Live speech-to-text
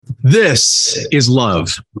This is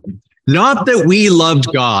love. Not that we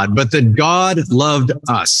loved God, but that God loved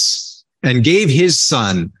us and gave his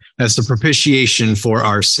son as the propitiation for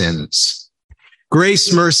our sins.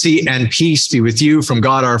 Grace, mercy, and peace be with you from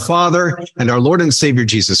God our Father and our Lord and Savior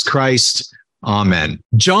Jesus Christ. Amen.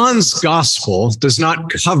 John's gospel does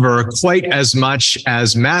not cover quite as much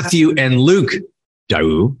as Matthew and Luke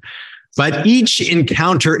do, but each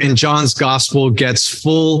encounter in John's gospel gets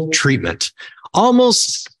full treatment.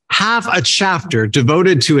 Almost half a chapter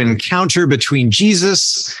devoted to an encounter between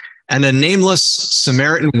Jesus and a nameless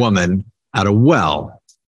Samaritan woman at a well,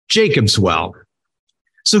 Jacob's well.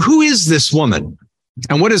 So who is this woman?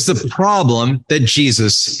 And what is the problem that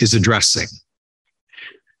Jesus is addressing?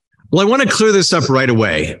 Well, I want to clear this up right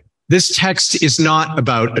away. This text is not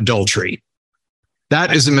about adultery.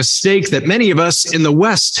 That is a mistake that many of us in the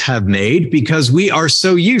West have made because we are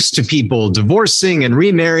so used to people divorcing and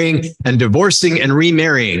remarrying and divorcing and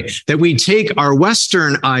remarrying that we take our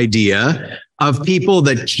Western idea of people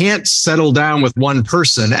that can't settle down with one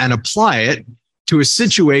person and apply it to a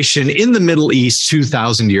situation in the Middle East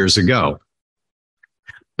 2,000 years ago.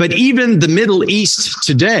 But even the Middle East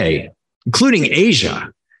today, including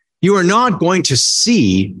Asia, you are not going to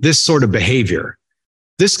see this sort of behavior.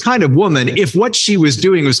 This kind of woman, if what she was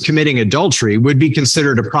doing was committing adultery, would be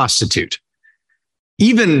considered a prostitute.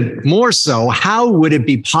 Even more so, how would it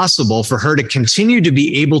be possible for her to continue to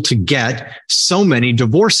be able to get so many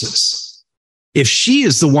divorces? If she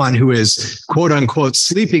is the one who is, quote unquote,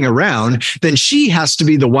 sleeping around, then she has to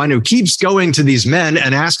be the one who keeps going to these men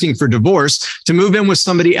and asking for divorce to move in with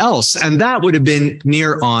somebody else. And that would have been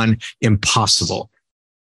near on impossible.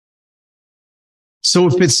 So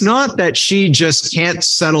if it's not that she just can't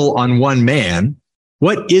settle on one man,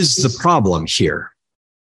 what is the problem here?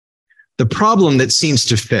 The problem that seems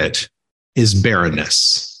to fit is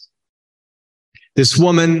barrenness. This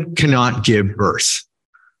woman cannot give birth.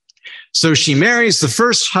 So she marries the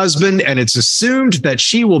first husband, and it's assumed that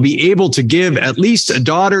she will be able to give at least a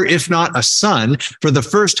daughter, if not a son, for the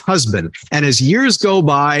first husband. And as years go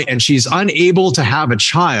by and she's unable to have a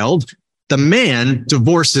child, the man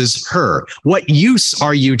divorces her. What use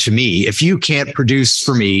are you to me if you can't produce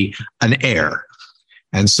for me an heir?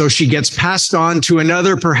 And so she gets passed on to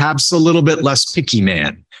another, perhaps a little bit less picky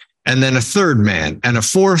man, and then a third man, and a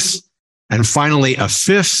fourth, and finally a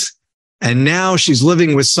fifth. And now she's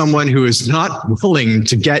living with someone who is not willing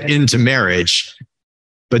to get into marriage,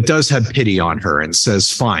 but does have pity on her and says,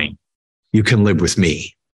 fine, you can live with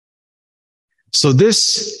me. So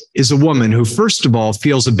this is a woman who, first of all,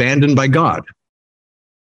 feels abandoned by God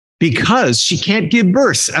because she can't give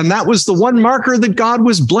birth. And that was the one marker that God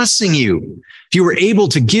was blessing you. If you were able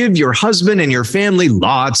to give your husband and your family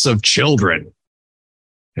lots of children,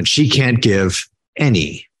 and she can't give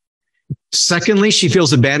any. Secondly, she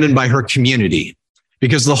feels abandoned by her community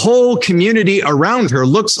because the whole community around her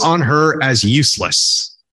looks on her as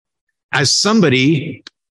useless, as somebody,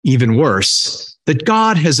 even worse, that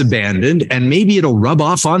God has abandoned, and maybe it'll rub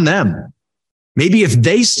off on them. Maybe if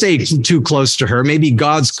they stay too close to her, maybe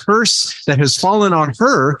God's curse that has fallen on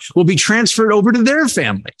her will be transferred over to their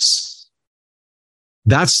families.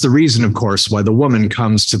 That's the reason, of course, why the woman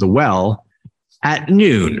comes to the well at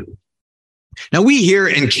noon. Now, we here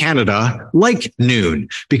in Canada like noon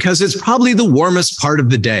because it's probably the warmest part of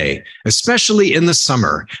the day, especially in the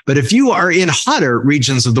summer. But if you are in hotter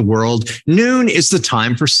regions of the world, noon is the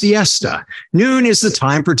time for siesta. Noon is the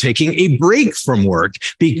time for taking a break from work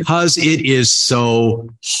because it is so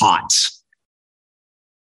hot.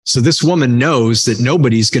 So this woman knows that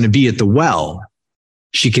nobody's going to be at the well.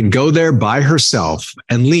 She can go there by herself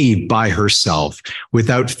and leave by herself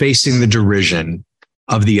without facing the derision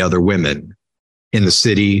of the other women in the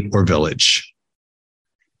city or village.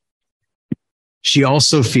 She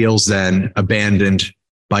also feels then abandoned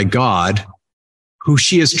by God, who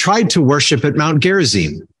she has tried to worship at Mount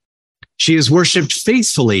Gerizim. She has worshiped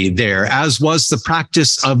faithfully there, as was the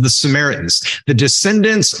practice of the Samaritans, the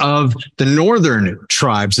descendants of the northern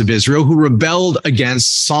tribes of Israel who rebelled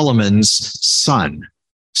against Solomon's son,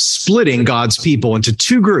 splitting God's people into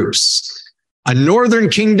two groups. A northern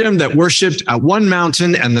kingdom that worshiped at one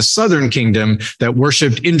mountain and the southern kingdom that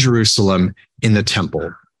worshiped in Jerusalem in the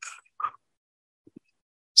temple.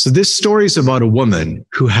 So this story is about a woman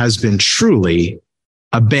who has been truly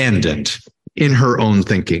abandoned in her own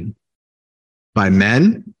thinking by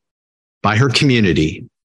men, by her community,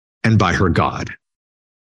 and by her God.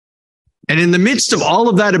 And in the midst of all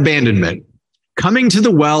of that abandonment, coming to the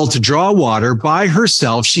well to draw water by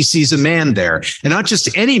herself, she sees a man there. And not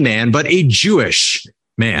just any man, but a Jewish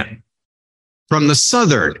man from the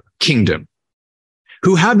southern kingdom.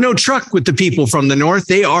 who have no truck with the people from the north.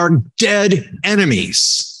 They are dead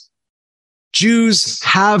enemies. Jews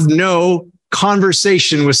have no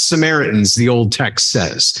conversation with Samaritans, the old text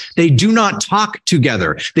says. They do not talk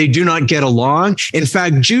together. They do not get along. In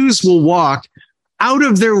fact, Jews will walk out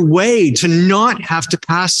of their way to not have to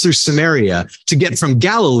pass through Samaria to get from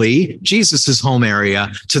Galilee, Jesus' home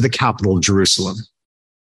area, to the capital, Jerusalem.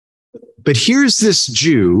 But here's this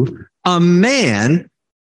Jew, a man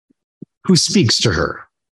who speaks to her.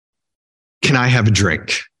 Can I have a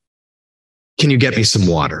drink? Can you get me some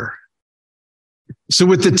water? So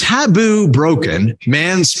with the taboo broken,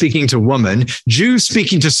 man speaking to woman, Jew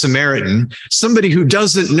speaking to Samaritan, somebody who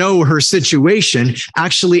doesn't know her situation,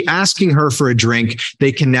 actually asking her for a drink,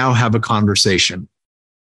 they can now have a conversation.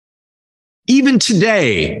 Even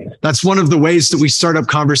today, that's one of the ways that we start up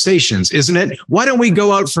conversations, isn't it? Why don't we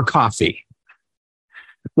go out for coffee?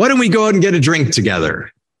 Why don't we go out and get a drink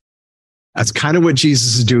together? That's kind of what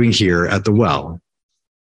Jesus is doing here at the well.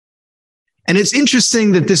 And it's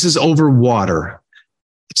interesting that this is over water.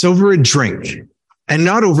 It's over a drink and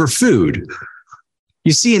not over food.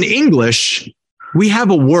 You see, in English, we have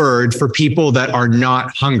a word for people that are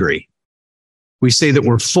not hungry. We say that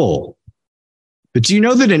we're full. But do you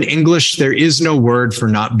know that in English, there is no word for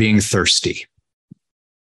not being thirsty?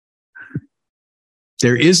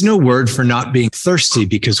 There is no word for not being thirsty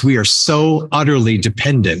because we are so utterly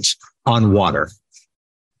dependent on water.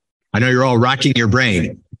 I know you're all racking your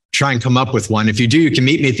brain. Try and come up with one. If you do, you can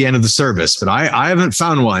meet me at the end of the service, but I haven't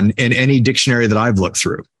found one in any dictionary that I've looked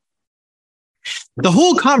through. The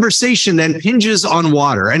whole conversation then hinges on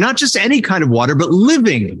water, and not just any kind of water, but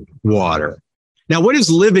living water. Now, what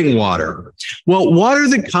is living water? Well, water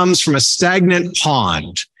that comes from a stagnant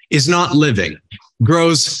pond is not living,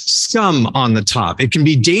 grows scum on the top. It can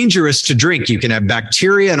be dangerous to drink. You can have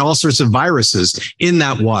bacteria and all sorts of viruses in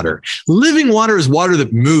that water. Living water is water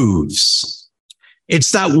that moves.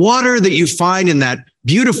 It's that water that you find in that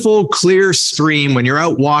beautiful, clear stream when you're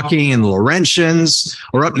out walking in the Laurentians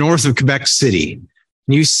or up north of Quebec City.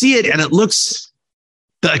 And you see it and it looks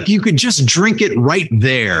like you could just drink it right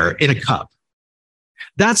there in a cup.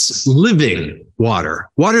 That's living water,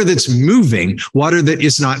 water that's moving, water that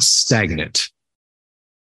is not stagnant.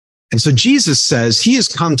 And so Jesus says he has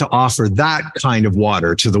come to offer that kind of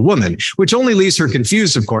water to the woman, which only leaves her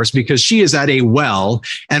confused, of course, because she is at a well.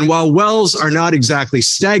 And while wells are not exactly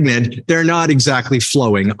stagnant, they're not exactly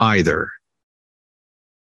flowing either.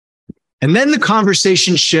 And then the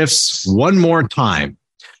conversation shifts one more time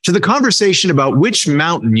to the conversation about which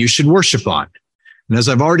mountain you should worship on. And as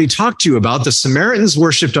I've already talked to you about, the Samaritans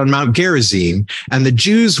worshiped on Mount Gerizim and the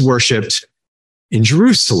Jews worshiped in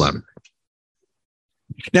Jerusalem.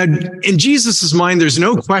 Now, in Jesus' mind, there's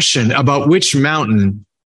no question about which mountain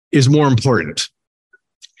is more important.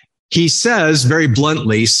 He says very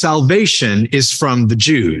bluntly, salvation is from the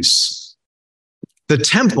Jews. The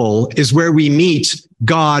temple is where we meet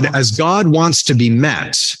God as God wants to be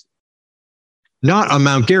met, not on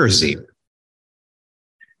Mount Gerizim.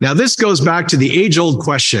 Now, this goes back to the age-old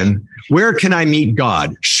question, where can I meet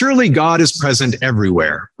God? Surely God is present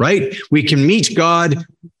everywhere, right? We can meet God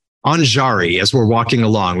on Jarry as we're walking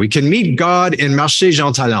along. We can meet God in Marché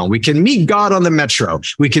Jean Talon. We can meet God on the metro.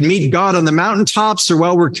 We can meet God on the mountaintops or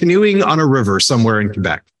while we're canoeing on a river somewhere in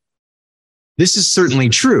Quebec. This is certainly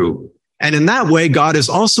true. And in that way, God is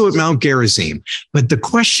also at Mount Gerizim. But the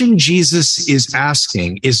question Jesus is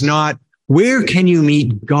asking is not, where can you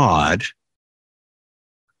meet God?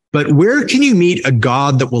 But where can you meet a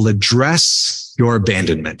God that will address your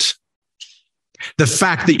abandonment? The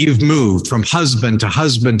fact that you've moved from husband to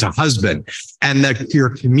husband to husband and that your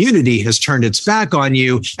community has turned its back on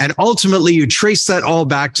you. And ultimately you trace that all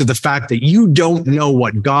back to the fact that you don't know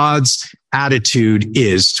what God's attitude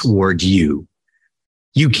is toward you.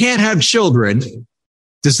 You can't have children.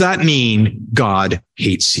 Does that mean God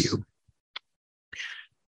hates you?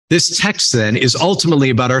 This text then is ultimately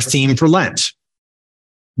about our theme for Lent.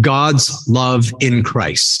 God's love in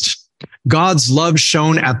Christ. God's love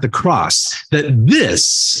shown at the cross, that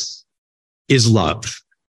this is love.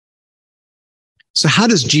 So how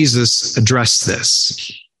does Jesus address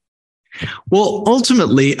this? Well,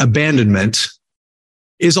 ultimately, abandonment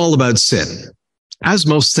is all about sin, as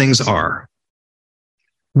most things are.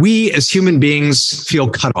 We as human beings feel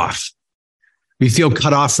cut off. We feel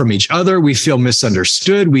cut off from each other. We feel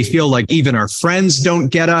misunderstood. We feel like even our friends don't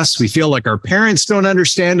get us. We feel like our parents don't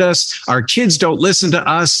understand us. Our kids don't listen to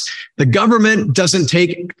us. The government doesn't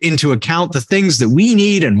take into account the things that we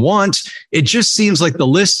need and want. It just seems like the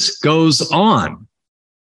list goes on.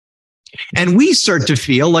 And we start to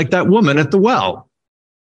feel like that woman at the well,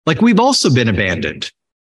 like we've also been abandoned.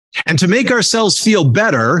 And to make ourselves feel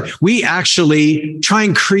better, we actually try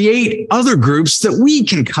and create other groups that we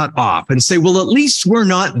can cut off and say, well, at least we're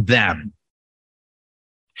not them.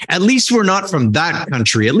 At least we're not from that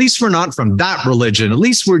country. At least we're not from that religion. At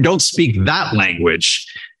least we don't speak that language.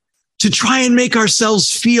 To try and make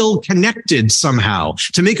ourselves feel connected somehow,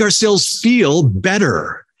 to make ourselves feel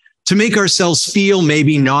better, to make ourselves feel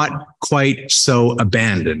maybe not quite so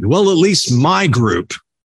abandoned. Well, at least my group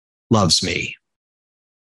loves me.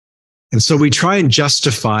 And so we try and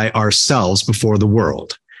justify ourselves before the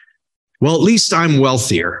world. Well, at least I'm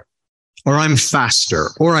wealthier, or I'm faster,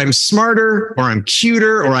 or I'm smarter, or I'm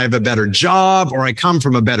cuter, or I have a better job, or I come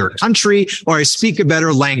from a better country, or I speak a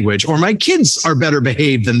better language, or my kids are better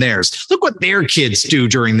behaved than theirs. Look what their kids do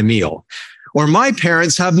during the meal. Or my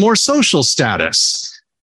parents have more social status.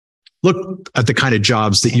 Look at the kind of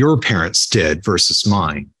jobs that your parents did versus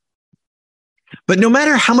mine. But no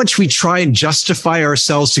matter how much we try and justify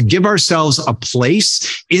ourselves to give ourselves a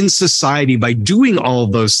place in society by doing all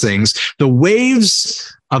of those things, the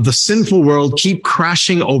waves of the sinful world keep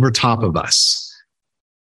crashing over top of us.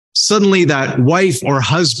 Suddenly that wife or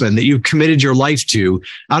husband that you've committed your life to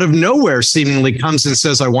out of nowhere seemingly comes and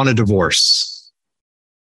says, I want a divorce.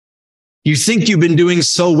 You think you've been doing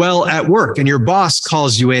so well at work and your boss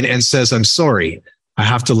calls you in and says, I'm sorry, I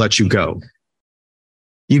have to let you go.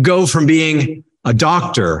 You go from being a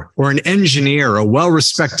doctor or an engineer, a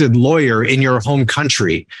well-respected lawyer in your home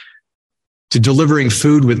country to delivering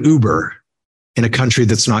food with Uber in a country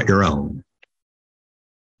that's not your own.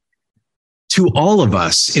 To all of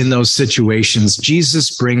us in those situations,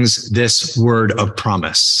 Jesus brings this word of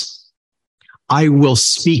promise. I will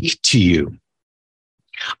speak to you.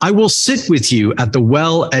 I will sit with you at the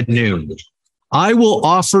well at noon. I will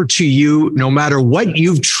offer to you, no matter what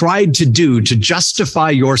you've tried to do to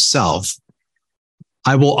justify yourself,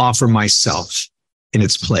 I will offer myself in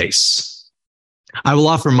its place. I will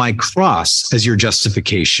offer my cross as your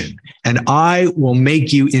justification, and I will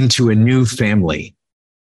make you into a new family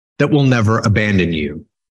that will never abandon you.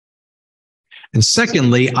 And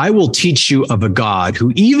secondly, I will teach you of a God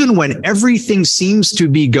who, even when everything seems to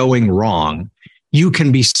be going wrong, you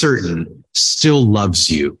can be certain still loves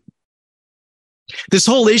you. This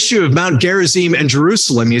whole issue of Mount Gerizim and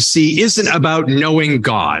Jerusalem, you see, isn't about knowing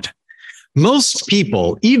God. Most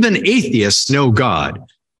people, even atheists, know God.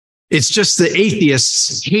 It's just that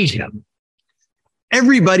atheists hate him.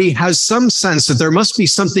 Everybody has some sense that there must be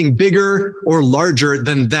something bigger or larger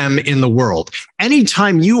than them in the world.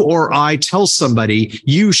 Anytime you or I tell somebody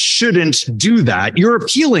you shouldn't do that, you're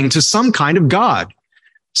appealing to some kind of God,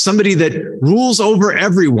 somebody that rules over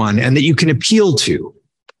everyone and that you can appeal to.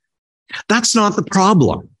 That's not the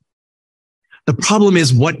problem. The problem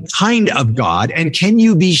is what kind of God, and can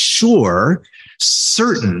you be sure,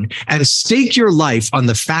 certain, and stake your life on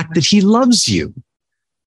the fact that he loves you,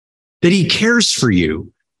 that he cares for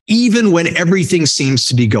you, even when everything seems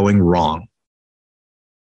to be going wrong.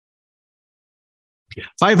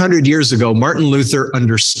 500 years ago, Martin Luther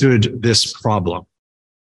understood this problem.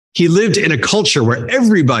 He lived in a culture where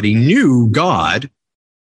everybody knew God,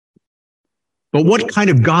 but what kind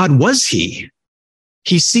of God was he?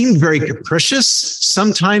 He seemed very capricious,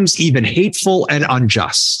 sometimes even hateful and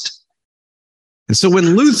unjust. And so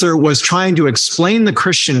when Luther was trying to explain the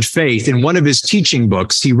Christian faith in one of his teaching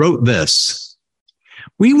books, he wrote this: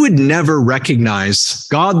 we would never recognize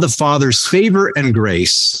God the Father's favor and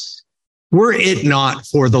grace were it not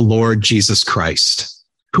for the Lord Jesus Christ,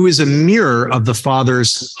 who is a mirror of the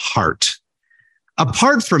Father's heart.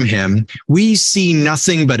 Apart from him, we see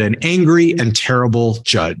nothing but an angry and terrible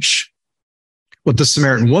judge. What the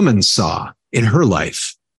Samaritan woman saw in her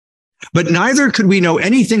life. But neither could we know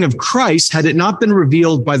anything of Christ had it not been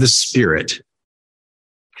revealed by the Spirit.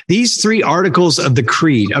 These three articles of the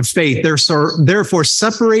creed of faith therefore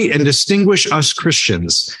separate and distinguish us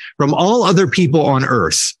Christians from all other people on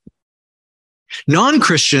earth.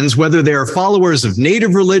 Non-Christians, whether they are followers of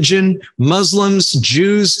native religion, Muslims,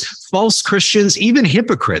 Jews, false Christians, even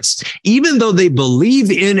hypocrites, even though they believe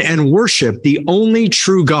in and worship the only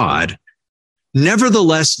true God,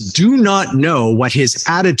 nevertheless do not know what his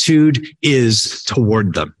attitude is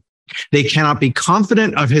toward them. They cannot be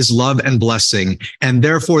confident of his love and blessing, and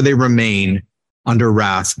therefore they remain under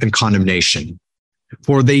wrath and condemnation,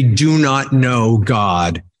 for they do not know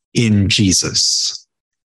God in Jesus.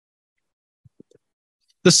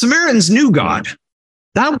 The Samaritans knew God.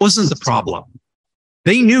 That wasn't the problem.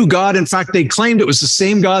 They knew God. In fact, they claimed it was the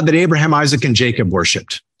same God that Abraham, Isaac, and Jacob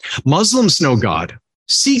worshipped. Muslims know God.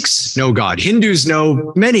 Sikhs know God. Hindus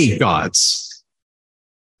know many gods.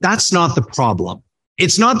 That's not the problem.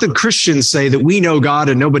 It's not that Christians say that we know God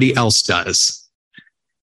and nobody else does.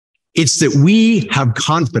 It's that we have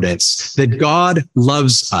confidence that God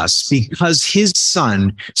loves us because his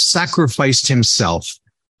son sacrificed himself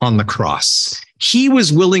on the cross. He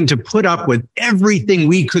was willing to put up with everything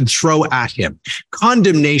we could throw at him: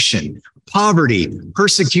 condemnation, poverty,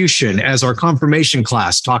 persecution, as our confirmation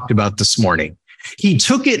class talked about this morning. He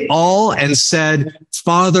took it all and said,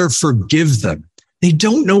 "Father, forgive them. They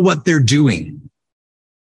don't know what they're doing."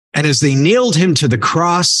 And as they nailed him to the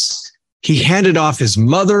cross, he handed off his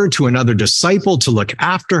mother to another disciple to look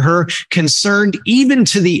after her, concerned even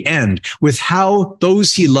to the end with how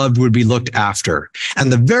those he loved would be looked after.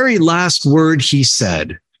 And the very last word he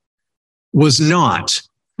said was not,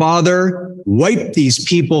 "Father, wipe these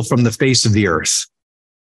people from the face of the earth."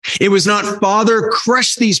 It was not, "Father,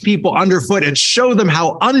 crush these people underfoot and show them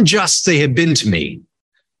how unjust they have been to me."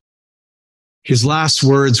 His last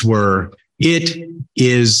words were, "It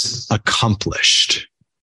is accomplished.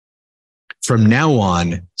 From now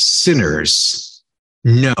on, sinners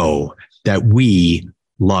know that we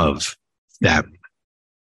love them.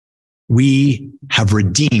 We have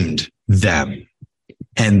redeemed them,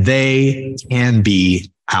 and they can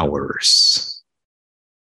be ours."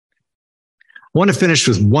 I want to finish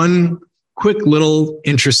with one quick little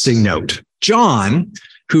interesting note. John,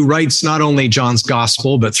 who writes not only John's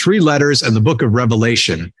gospel, but 3 letters and the book of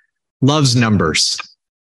Revelation, loves numbers.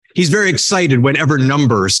 He's very excited whenever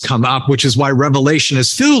numbers come up, which is why Revelation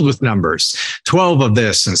is filled with numbers. 12 of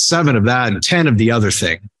this and 7 of that and 10 of the other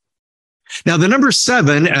thing. Now, the number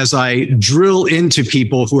 7, as I drill into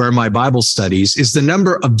people who are in my Bible studies, is the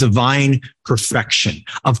number of divine perfection,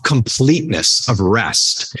 of completeness, of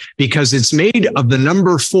rest, because it's made of the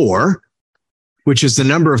number 4, which is the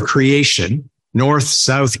number of creation, north,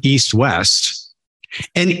 south, east, west,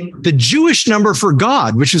 and the Jewish number for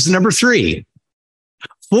God, which is the number 3.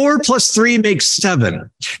 4 plus 3 makes 7.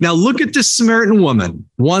 Now look at this Samaritan woman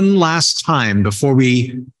one last time before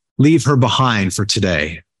we leave her behind for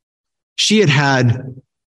today. She had had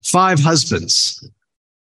 5 husbands,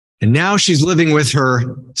 and now she's living with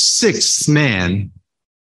her 6th man,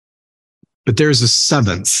 but there's a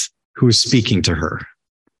 7th who is speaking to her.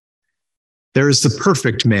 There is the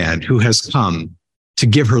perfect man who has come to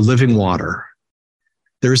give her living water.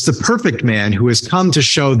 There is the perfect man who has come to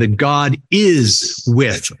show that God is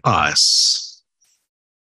with us.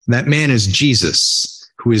 That man is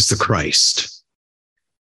Jesus, who is the Christ.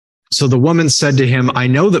 So the woman said to him, "I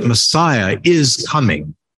know that Messiah is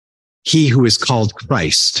coming, he who is called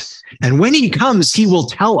Christ. And when he comes, he will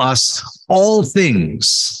tell us all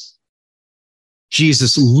things."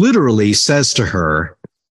 Jesus literally says to her,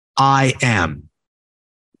 "I am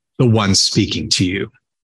the one speaking to you,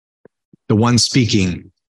 the one speaking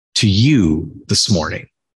to you this morning,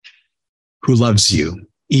 who loves you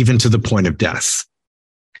even to the point of death."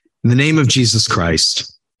 In the name of Jesus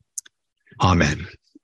Christ, amen.